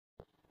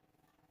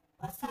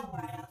What's up,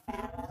 royal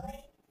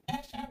family?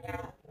 It's your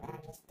girl,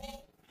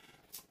 Majestie,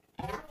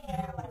 and I'm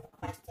here with a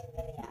question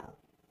video.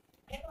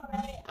 People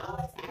really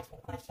always ask me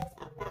questions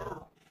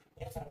about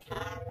using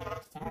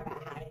KineMaster,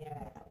 about how to get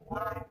rid of the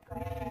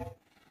waterproof,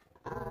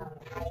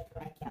 how you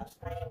can make your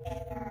screen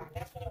bigger. I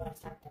guess when you want to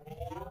start the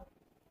video.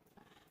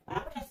 But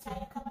I'm going to just tell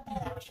you a couple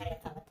things. I'm going to show you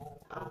a couple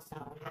things also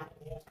on how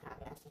to use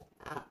KineMaster.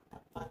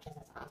 The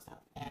functions is also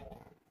in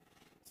there.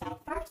 So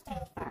first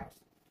things first,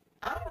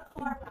 I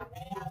record my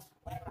videos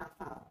with my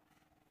phone.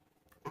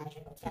 As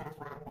you can tell, that's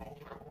why I'm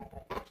learning how to make an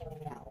action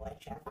video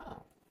with your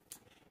phone.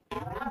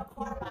 And when I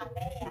record my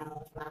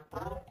videos, my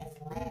phone is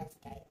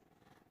landscape.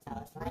 So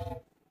it's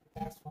laying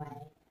this way,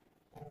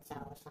 and so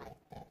it's like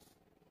this.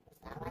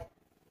 It's not like,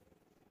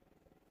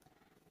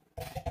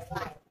 it's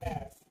like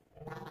this,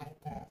 not like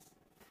this.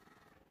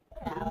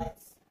 You know,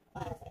 it's,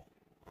 what is it?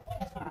 I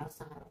think it's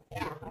horizontal.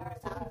 Yeah,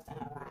 horizontal to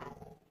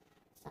horizon.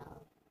 So,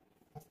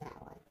 it's that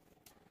way.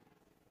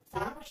 So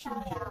I'm going to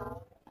show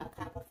y'all a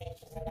couple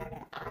features in there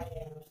that I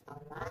use on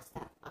my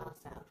stuff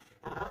also.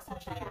 I'll also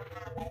show y'all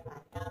how I make my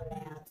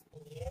thumbnails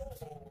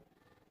using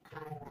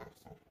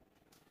KineMaster.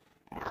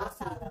 And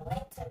also the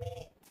link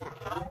to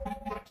how to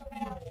make an action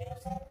video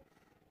using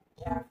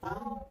your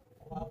phone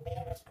will be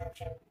in the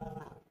description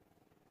below.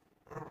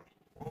 Alright,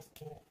 let's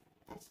go.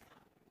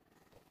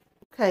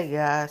 Okay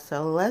guys,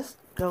 so let's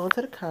go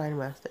into the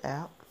KineMaster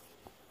app.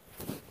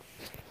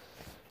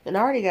 And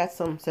I already got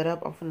something set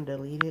up. I'm going to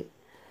delete it.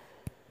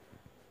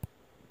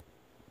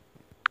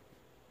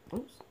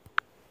 Oops.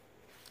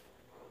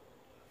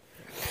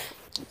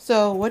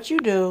 So what you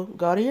do,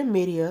 go to your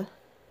media,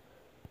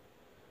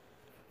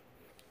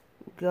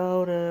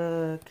 go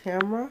to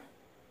camera,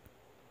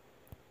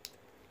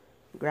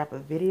 grab a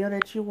video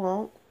that you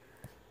want.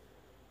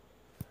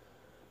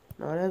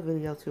 No, that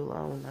video too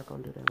long. I'm not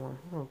going to do that one.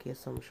 I'm going to get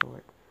something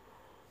short.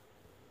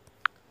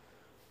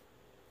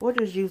 We'll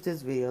just use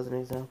this video as an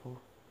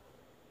example.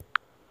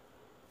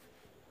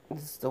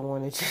 This is the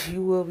one that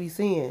you will be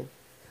seeing.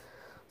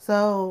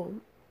 So,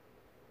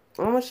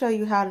 I'm going to show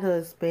you how to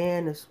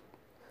expand this.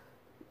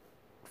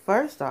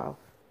 First off,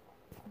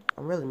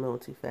 I'm really moving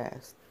too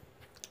fast.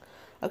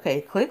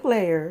 Okay, click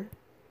layer,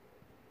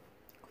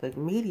 click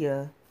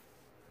media,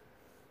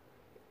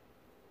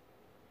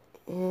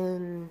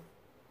 and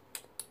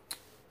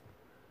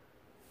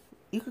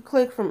you can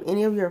click from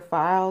any of your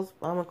files.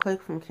 I'm going to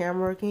click from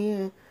camera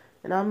again,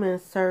 and I'm going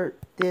to insert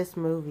this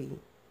movie.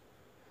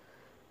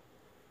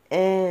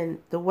 And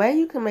the way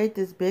you can make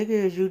this bigger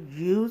is you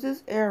use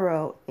this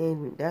arrow,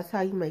 and that's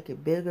how you make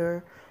it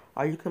bigger,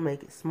 or you can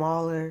make it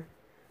smaller.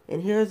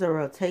 And here's a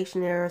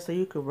rotation arrow, so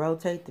you can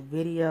rotate the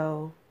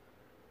video.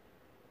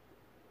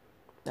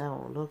 That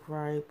don't look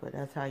right, but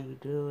that's how you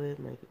do it.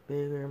 Make it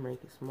bigger,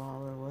 make it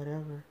smaller,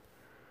 whatever.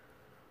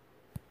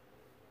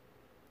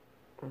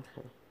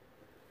 Okay.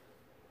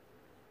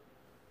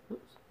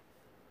 Oops.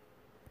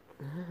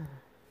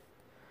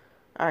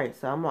 Alright,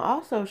 so I'm going to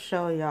also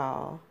show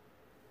y'all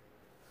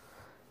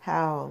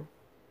how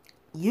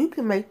you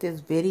can make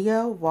this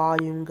video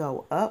volume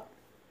go up.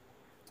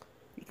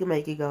 You can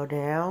make it go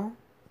down.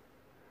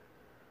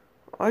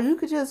 Or you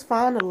could just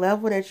find a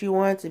level that you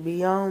want it to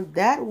be on.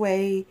 That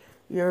way,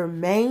 your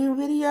main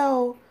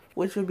video,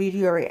 which would be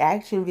your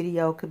reaction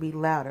video, could be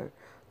louder.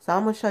 So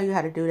I'm going to show you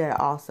how to do that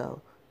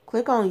also.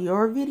 Click on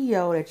your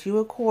video that you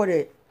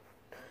recorded,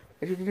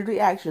 that you did the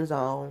reactions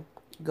on.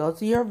 Go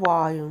to your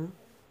volume.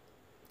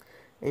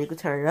 And you can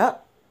turn it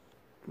up.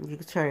 You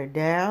can turn it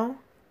down.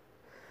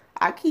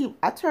 I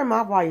turn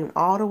my volume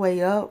all the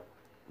way up.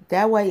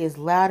 That way it's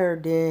louder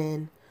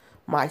than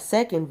my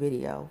second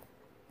video.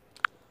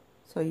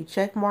 So you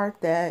check mark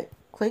that,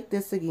 click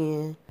this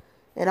again,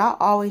 and I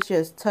always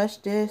just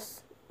touch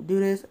this, do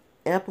this,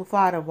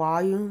 amplify the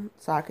volume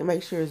so I can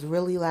make sure it's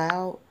really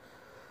loud.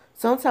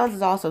 Sometimes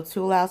it's also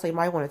too loud, so you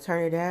might want to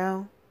turn it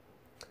down.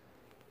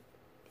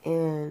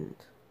 And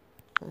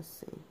let's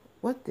see,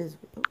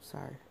 oops,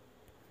 sorry.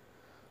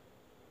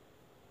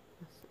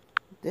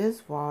 This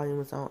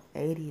volume is on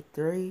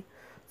 83.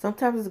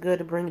 Sometimes it's good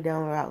to bring it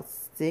down about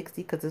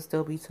 60 because it'll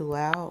still be too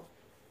loud.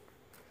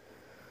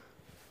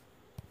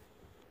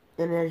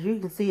 And as you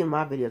can see in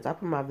my videos, I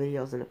put my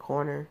videos in the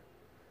corner.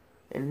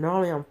 And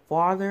normally I'm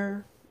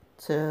farther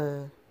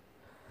to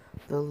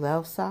the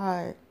left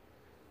side.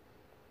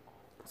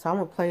 So I'm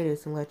going to play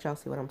this and let y'all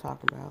see what I'm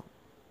talking about.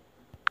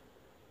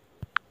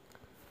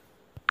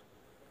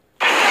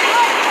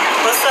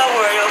 What's up,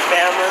 royal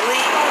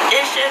family?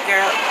 It's your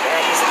girl,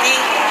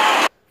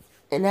 Majestie.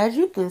 And as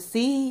you can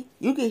see,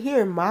 you can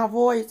hear my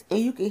voice and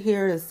you can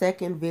hear the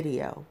second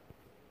video.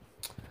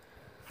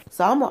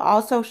 So I'm going to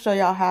also show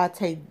y'all how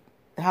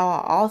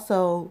I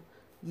also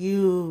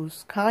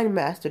use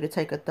KineMaster to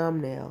take a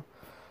thumbnail.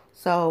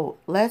 So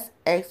let's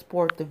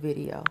export the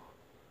video.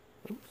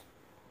 Oops.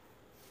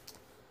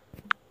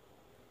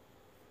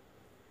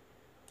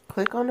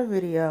 Click on the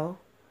video,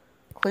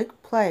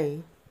 click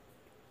play.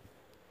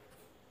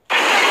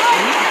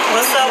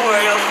 What's up,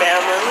 royal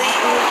family?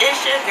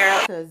 It's your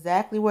girl. To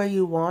exactly where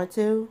you want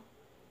to.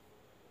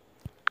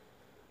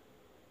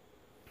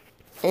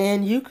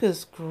 And you could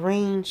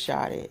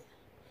screenshot it.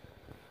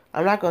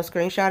 I'm not going to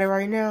screenshot it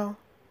right now,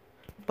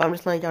 but I'm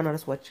just letting y'all know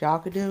that's what y'all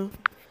could do.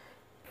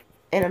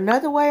 And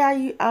another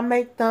way I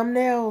make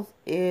thumbnails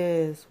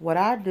is what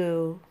I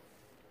do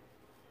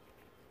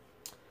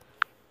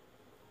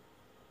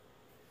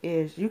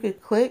is you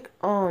could click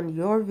on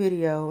your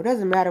video. It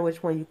doesn't matter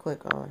which one you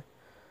click on.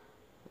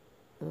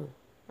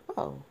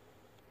 Oh,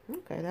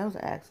 okay, that was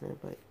an accident,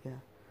 but yeah.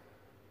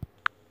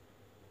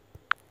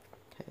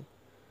 Okay.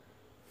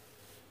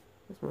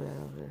 Let's move that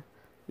over there.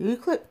 You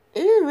click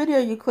any video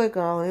you click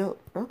on.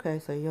 Okay,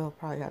 so you'll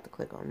probably have to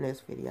click on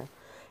this video.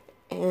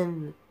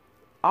 And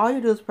all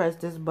you do is press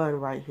this button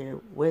right here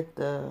with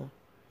the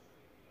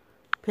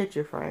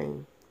picture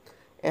frame.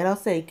 And it'll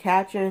say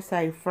capture and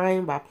save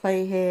frame by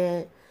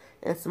playhead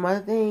and some other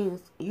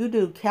things. You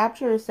do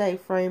capture and save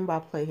frame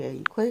by playhead.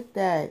 You click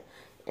that,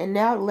 and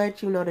now it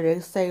lets you know that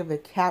it saved a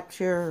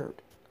capture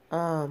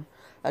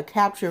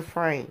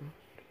frame.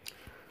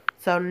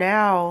 So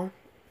now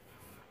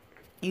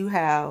you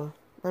have,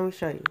 let me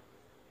show you.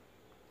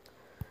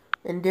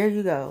 And there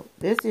you go.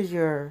 This is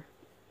your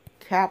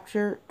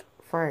captured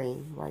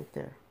frame right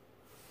there.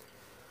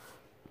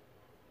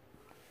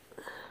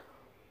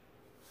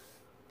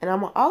 And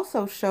I'm going to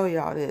also show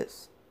y'all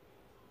this.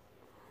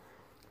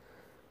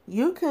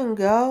 You can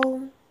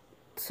go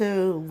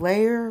to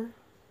layer,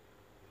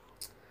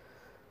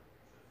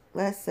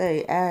 let's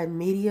say add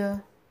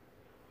media.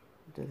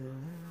 I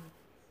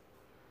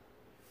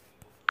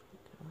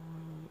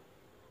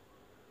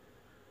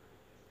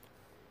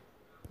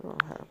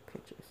don't have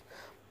pictures.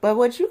 But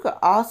what you could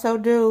also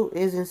do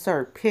is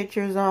insert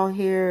pictures on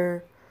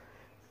here.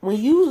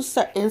 When you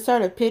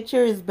insert a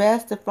picture, it's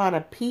best to find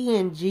a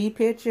PNG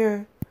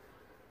picture.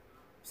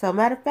 So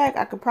matter of fact,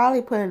 I could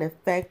probably put an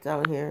effect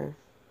on here.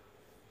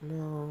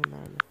 No,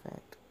 not an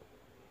effect.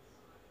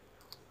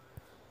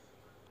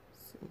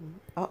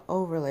 An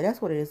overlay.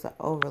 That's what it is, an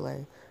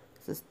overlay.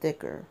 It's a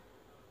sticker.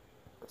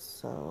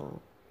 So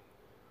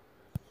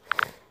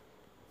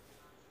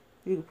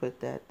you can put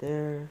that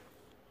there.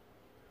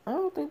 I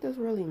don't think this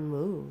really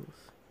moves.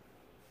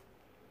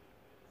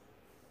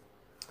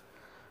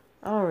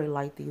 I don't really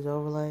like these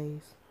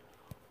overlays.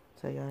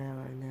 I'll tell y'all that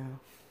right now.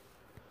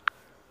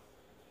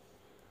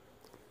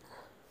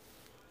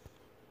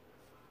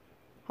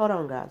 Hold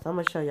on, guys. I'm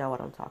going to show y'all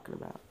what I'm talking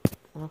about.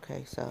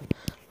 Okay, so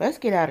let's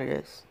get out of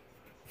this.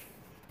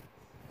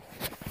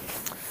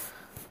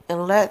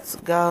 And let's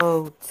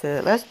go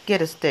to, let's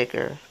get a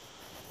sticker.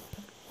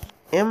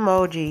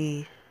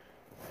 Emoji.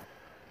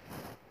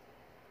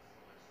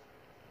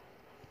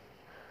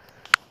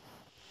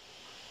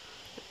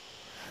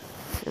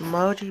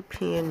 Emoji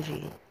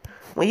PNG.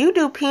 When you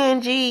do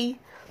PNG,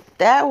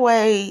 that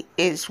way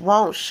it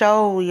won't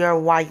show your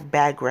white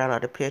background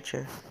of the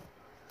picture.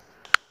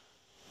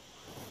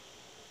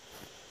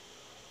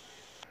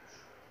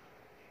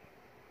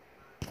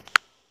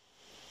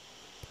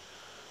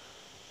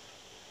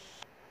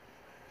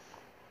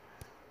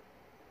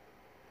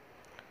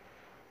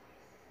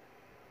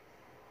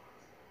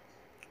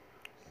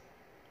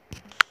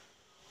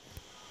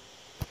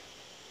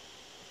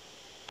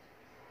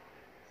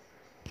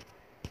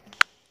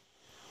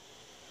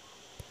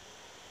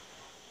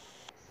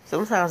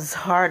 Sometimes it's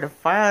hard to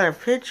find a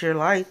picture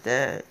like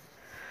that.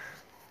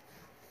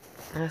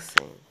 Let's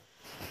see.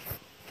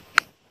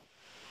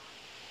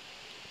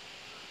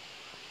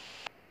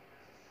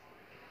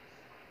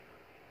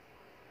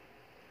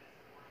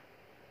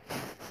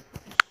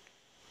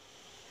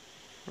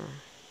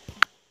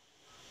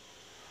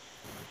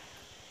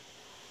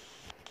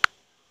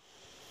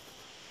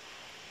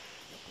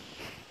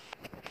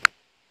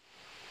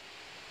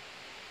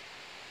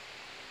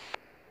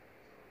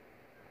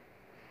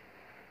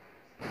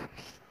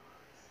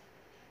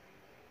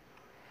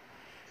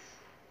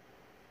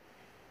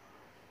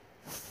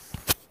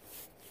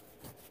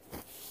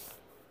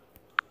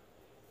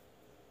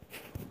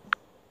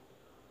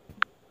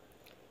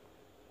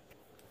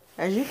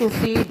 As you can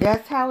see,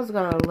 that's how it's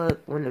gonna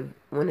look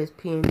when it's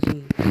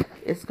PNG.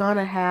 It's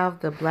gonna have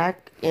the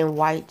black and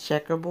white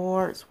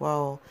checkerboards.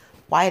 Well,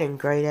 white and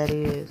gray that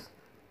is.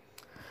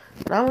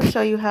 And I'm gonna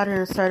show you how to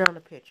insert it on the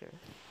picture.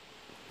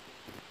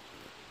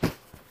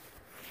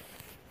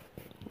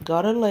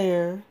 Go to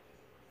layer,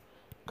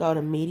 go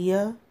to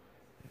media,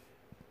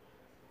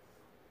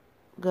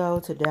 go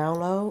to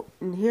download,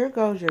 and here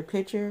goes your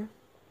picture.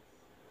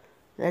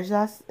 As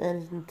I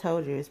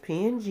told you, it's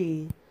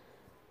PNG.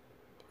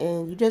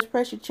 And you just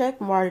press your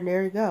check mark and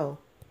there you go.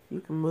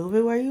 You can move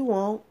it where you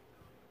want.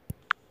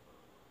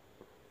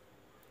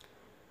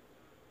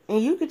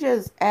 And you could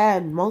just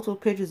add multiple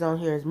pictures on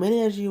here, as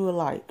many as you would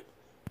like.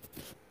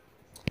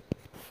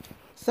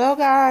 So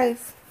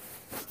guys,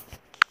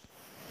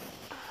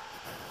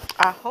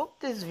 I hope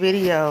this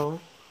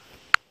video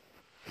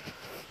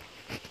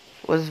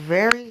was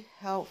very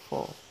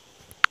helpful.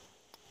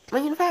 I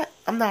mean, in fact,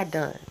 I'm not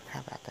done. How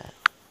about that?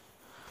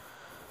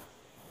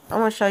 I'm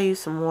going to show you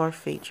some more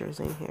features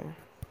in here.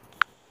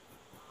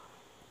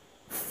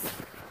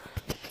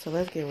 So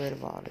let's get rid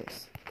of all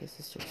this. This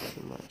is just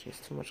too much. It's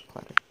too much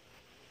clutter.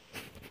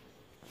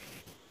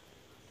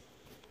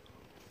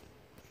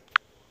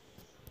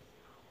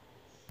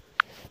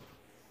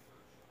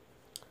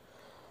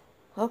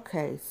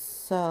 Okay,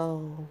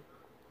 so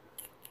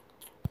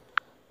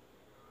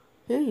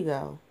here you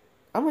go.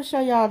 I'm gonna show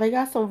y'all. They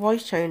got some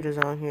voice changers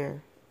on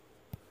here.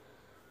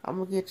 I'm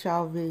gonna get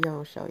y'all a video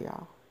and show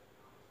y'all.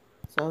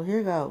 So here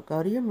you go.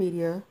 Go to your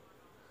media.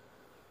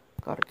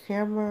 Go to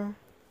camera.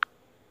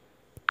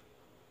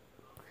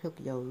 Click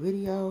your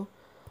video.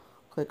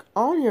 Click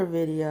on your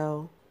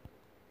video.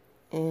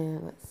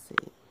 And let's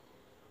see.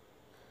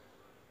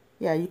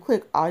 Yeah, you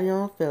click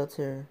audio and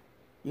filter.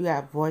 You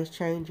got voice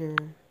changer.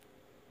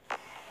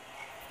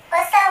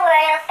 What's up,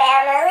 royal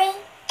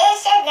family?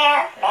 It's your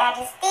girl,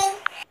 Majestie.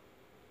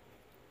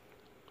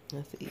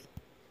 Let's see.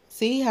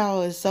 See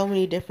how there's so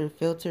many different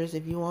filters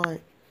if you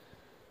want.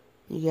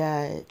 You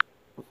got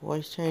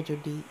voice changer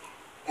deep.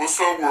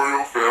 What's up,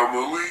 royal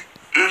family?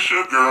 It's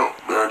your girl,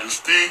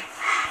 Majestie.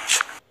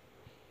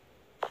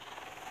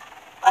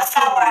 What's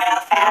up, royal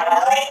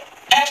family?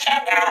 It's your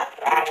girl,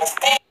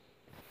 Majestie.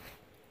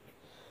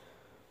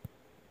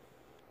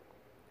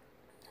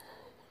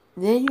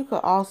 Then you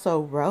could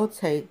also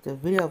rotate the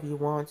video if you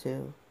want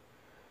to.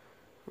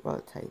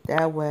 Rotate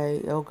that way,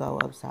 it'll go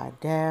upside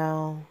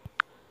down.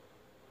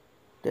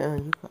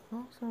 Then you can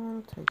also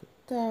rotate it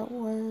that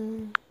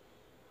way.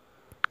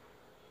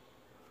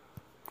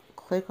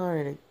 Click on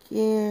it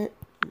again.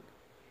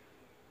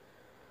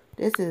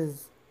 This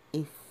is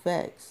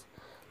effects.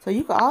 So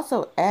you can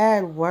also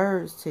add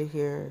words to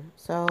here.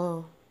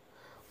 So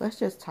let's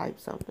just type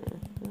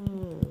something.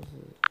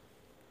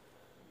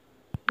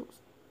 Oops.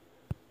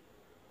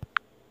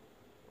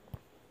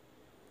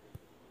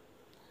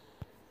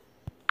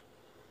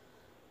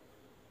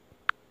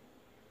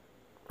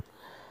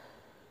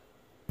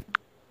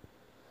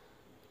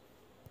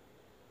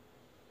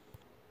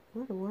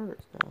 Where the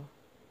words go?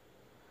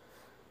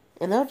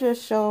 And they'll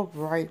just show up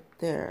right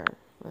there.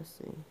 Let's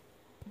see.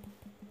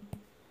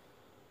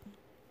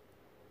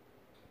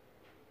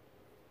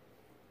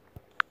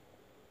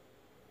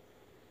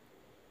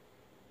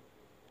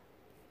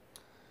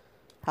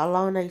 How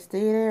long they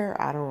stay there,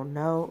 I don't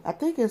know. I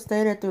think it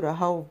stayed there through the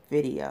whole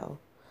video.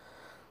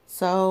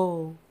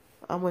 So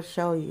I'm gonna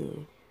show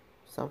you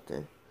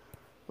something.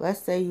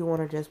 Let's say you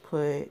want to just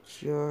put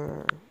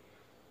your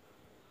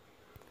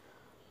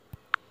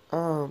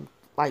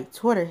like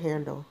Twitter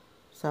handle.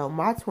 So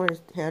my Twitter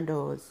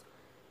handle is,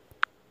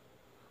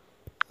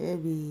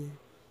 it'd be,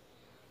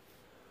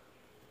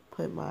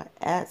 put my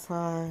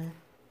 @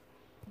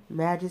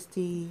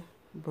 Majestie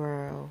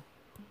Brown.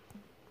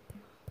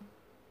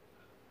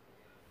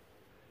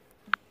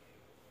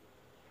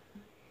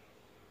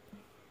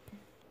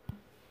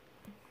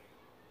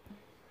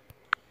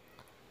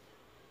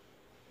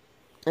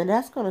 And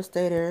that's gonna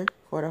stay there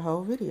for the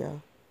whole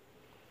video.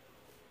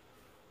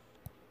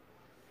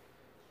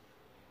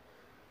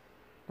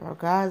 Now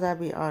guys, I'll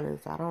be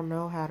honest, I don't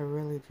know how to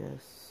really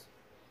just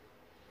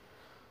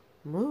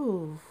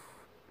move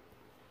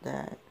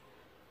that.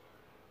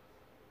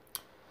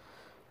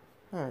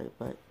 Alright,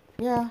 but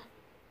yeah,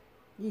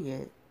 you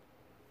get it.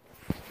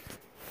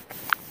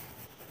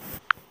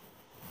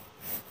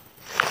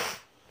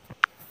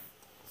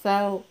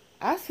 So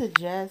I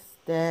suggest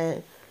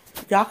that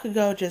y'all could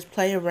go just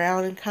play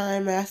around in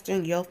KineMaster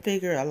and you'll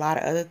figure a lot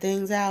of other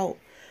things out.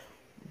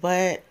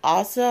 But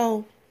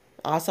also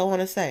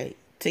want to say,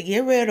 to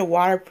get rid of the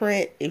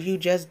waterprint, if you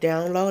just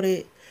download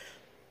it,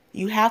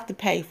 you have to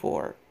pay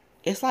for it.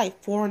 It's like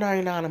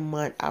 $4.99 a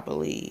month, I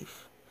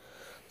believe.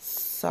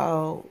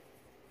 So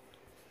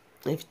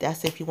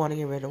if you want to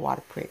get rid of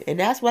waterprint, and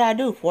that's what I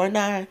do.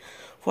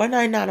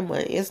 $4.99 a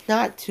month. It's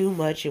not too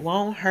much. It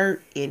won't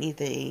hurt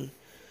anything.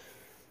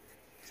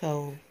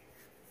 So,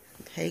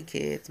 hey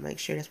kids, make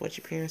sure that's what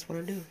your parents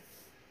want to do.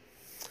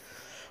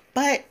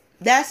 But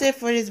that's it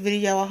for this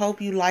video. I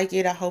hope you like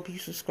it. I hope you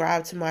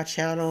subscribe to my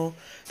channel.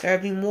 There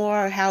will be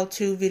more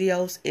how-to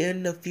videos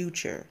in the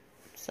future.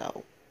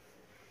 So,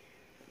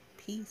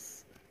 peace.